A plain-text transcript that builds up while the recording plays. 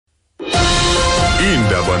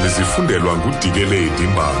Izindaba nezifundelwa nguDikeledi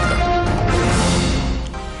Mbanga.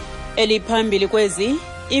 Eliphambili kwezi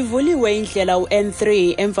ivuliwe indlela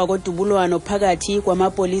u-N3 emva kodubulwano phakathi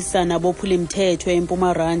kwamapolisa nabophulimthetho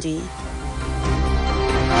eMpumalanga.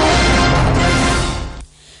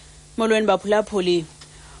 Molweni baphulaphuli.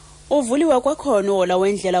 Uvuliwe kwakhona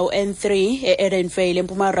wendlela u-N3 e-Edenvale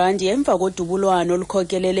eMpumalanga emva kodubulwano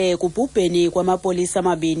olukhokelele kubhubheni kwamapolisa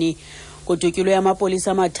amabini. Kudutyulwe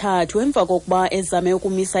amapolisa amathathu emva kokuba ezame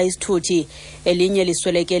ukumisa isithuthi elinye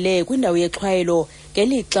liswelekele kwindawo yexhwayelo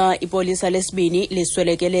ngelixa ipolisa lesibini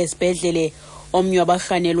liswelekele esibhedlele. Omnye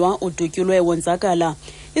wabarhanelwa udutyulwe wonzakala.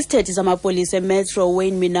 Isithethi samapolisa eMetro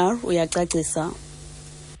Wayne Minar uyacacisa.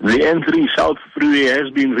 The N3 South Freeway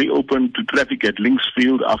has been reopened to traffic at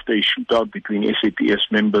Linksfield after a shootout between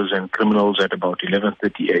SAPS members and criminals at about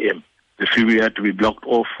 11:30 a.m. The freeway had to be blocked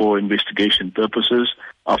off for investigation purposes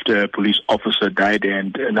after a police officer died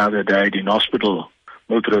and another died in hospital.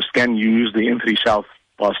 Motorists can use the N3 South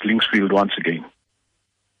past Linksfield once again.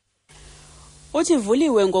 Uthi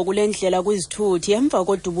vuliwe ngokulendlela kwizithuthi emva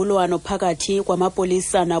kodubulwano phakathi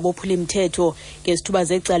kwamapolisa nabophulimthetho ngesithuba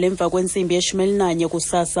zecala emva kwensimbi ye-11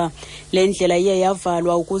 kusasa. Le ndlela iye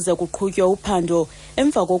yavalwa ukuze kuqhutywe uphando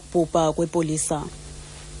emva kokubhubha kwepolisa.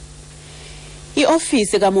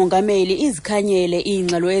 I-ofisi kamongameli izikhanyele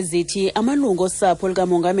iingxelo ezithi amalungu osapho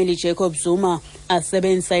likamongameli Jacob Zuma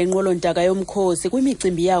asebenzisa inqwelontaka yomkhosi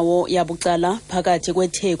kwimicimbi yawo yabucala phakathi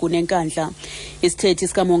kweTheku neNkandla. Isithethi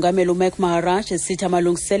sikamongameli uMac Maharaj sithi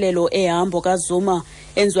amalungiselelo ehambo kaZuma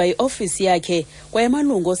enziwa i-ofisi yakhe kwaye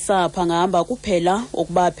amalungu osapho angahamba kuphela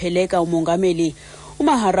ukuba apheleka umongameli.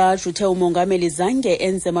 uMaharaj uthe umongameli zange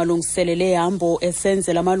enze malungiselelo ehambo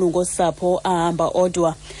esenzela amalungu osapho ahamba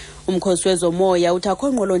odwa. Umkhosi wezomoya uthi akho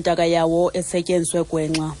nqwelontaka yawo esetyenziswe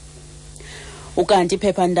gwenxa. Ukanti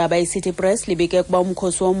iphephandaba iCity Press libike ukuba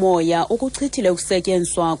umkhosi womoya ukuchithile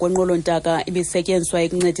ukusetyenziswa kwenqwelontaka ibisetyenziswa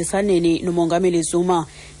ekuncedisaneni nomongameli Zuma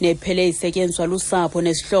nephele isetyenziswa lusapho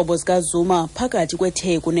nesihlobo zikaZuma phakathi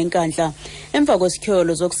kweTheku neNkandla emva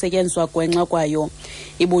kwesityholo zokusetyenziswa gwenxa kwayo.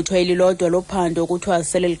 Ibutho elilodwa lophando kuthiwa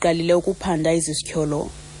sele liqalile ukuphanda izityholo.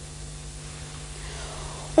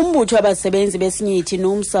 Umbutho wabasebenzi besinyithi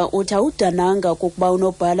NUMSA uthi awudananga kukuba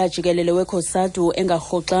unobhala jikelele wekhosatu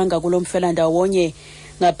engarhoxanga kulomfelandawonye.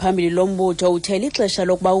 Ngaphambili lombutho uthela ixesha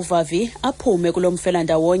lokuba uvavi aphume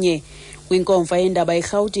kulomfelandawonye. Kwinkomfa yendaba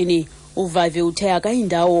eRhawutini uvavi uthe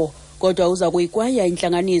akayindawo kodwa uza kuyikwaya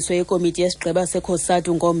intlanganiso yekomiti yesigqeba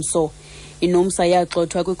sekhosatu ngomso. INUMSA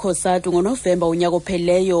yaxothwa kwikhosatu ngoNovemba unyaka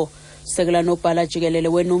ophelileyo. Sekela nobhala jikelele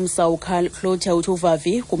weNUMSA uKarl Kluthe uthi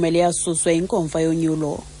uvavi kumele yasuswe inkomfa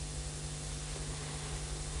yonyulo.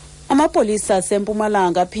 Amapolisa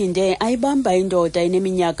aseMpumalanga aphinde ayibamba indoda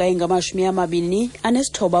eneminyaka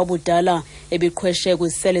engama-29 ubudala ebiqhweshe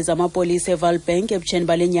kwisele zamapolisa eValbank ebutsheni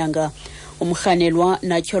bale nyanga. Umrhanelwa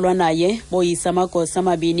natyholwa naye boyisa amagosa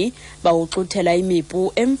amabini bawuxuthela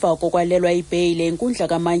imipu emva kokwalelwa ibheyile enkundla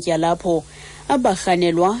kamantya lapho.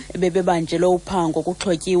 Abarhanelwa bebebanjelwe uphango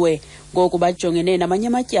kuxhotyiwe ngoku bajongene namanye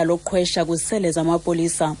amatyala okuqhwesha kwisele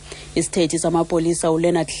zamapolisa. Isithethi samapolisa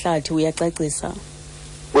uLeonard Hlathi uyacacisa.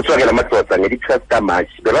 Kuthiwa lamadoda ngeli-12 March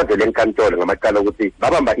bebavele enkantolo ngamacala ukuthi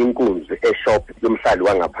babamba inkunzi eshop yomhlali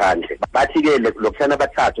wangaphandle. Bathi-ke lokuhlana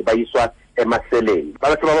abathathu bayiswa emaseleni.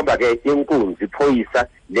 Bathi babamba-ke inkunzi iphoyisa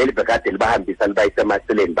leli bekade libahambisa libayisa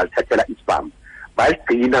emaseleni balithathela isibhamu.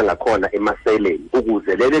 Baligcina ngakhona emaseleni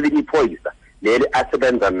ukuze leli elinye iphoyisa leli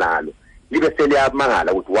asebenza nalo libe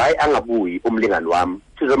seliyamangala ukuthi why angabuyi umlingani wami.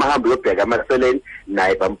 Sizomahamba uyobheka emaseleni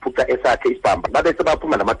naye bamphuca esakhe isibhamu babe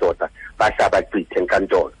sebaphuma lamadoda bahlaba gcithe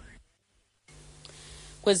enkantolo.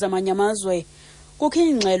 Kwezamanye amazwe kukho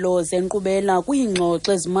iingxelo zenkqubela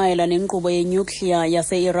kwiingxoxo ezimayela nenkqubo yenyukliya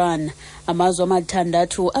yase-Iran. Amazwe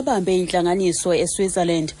amathandathu abambe intlanganiso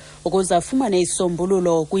eSwitzerland ukuze afumane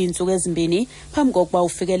isombululo kwiintsuku ezimbini phambi kokuba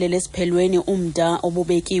ufikelele esiphelweni umda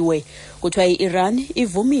obubekiwe. Kuthiwa i-Iran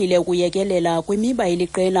ivumile ukuyekelela kwimiba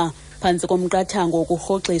eliqela phantsi komqathango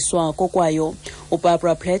wokurhoxiswa kokwayo.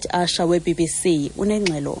 uBarbara Platt Asha weBBC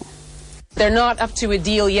unengxelo. They're not up to a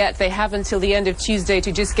deal yet. They have until the end of Tuesday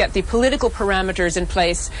to just get the political parameters in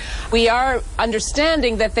place. We are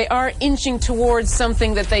understanding that they are inching towards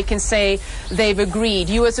something that they can say they've agreed.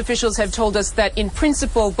 U.S. officials have told us that in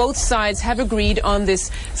principle both sides have agreed on this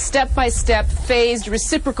step-by-step phased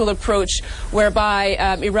reciprocal approach whereby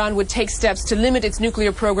Iran would take steps to limit its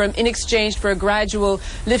nuclear program in exchange for a gradual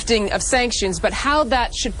lifting of sanctions. But how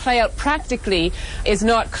that should play out practically is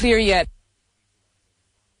not clear yet.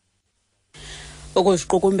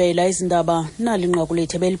 Ukuziqukumbela izindaba nalinqaku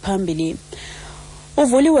lethu beliphambili.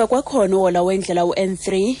 Uvuliwe kwakhona uhola wendlela u-N3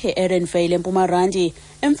 e-Erenvale eMpumarandi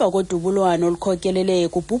emva kodubulwano olukhokelele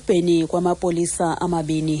kubhubheni kwamapolisa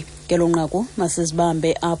amabini. Ngelo nqaku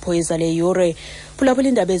masizibambe apho izale yure. Phulaphula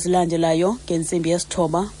iindaba ezilandelayo ngentsimbi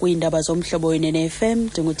yesithoba kwiindaba zomhlobo wenene FM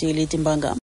ndingutili Timbanga.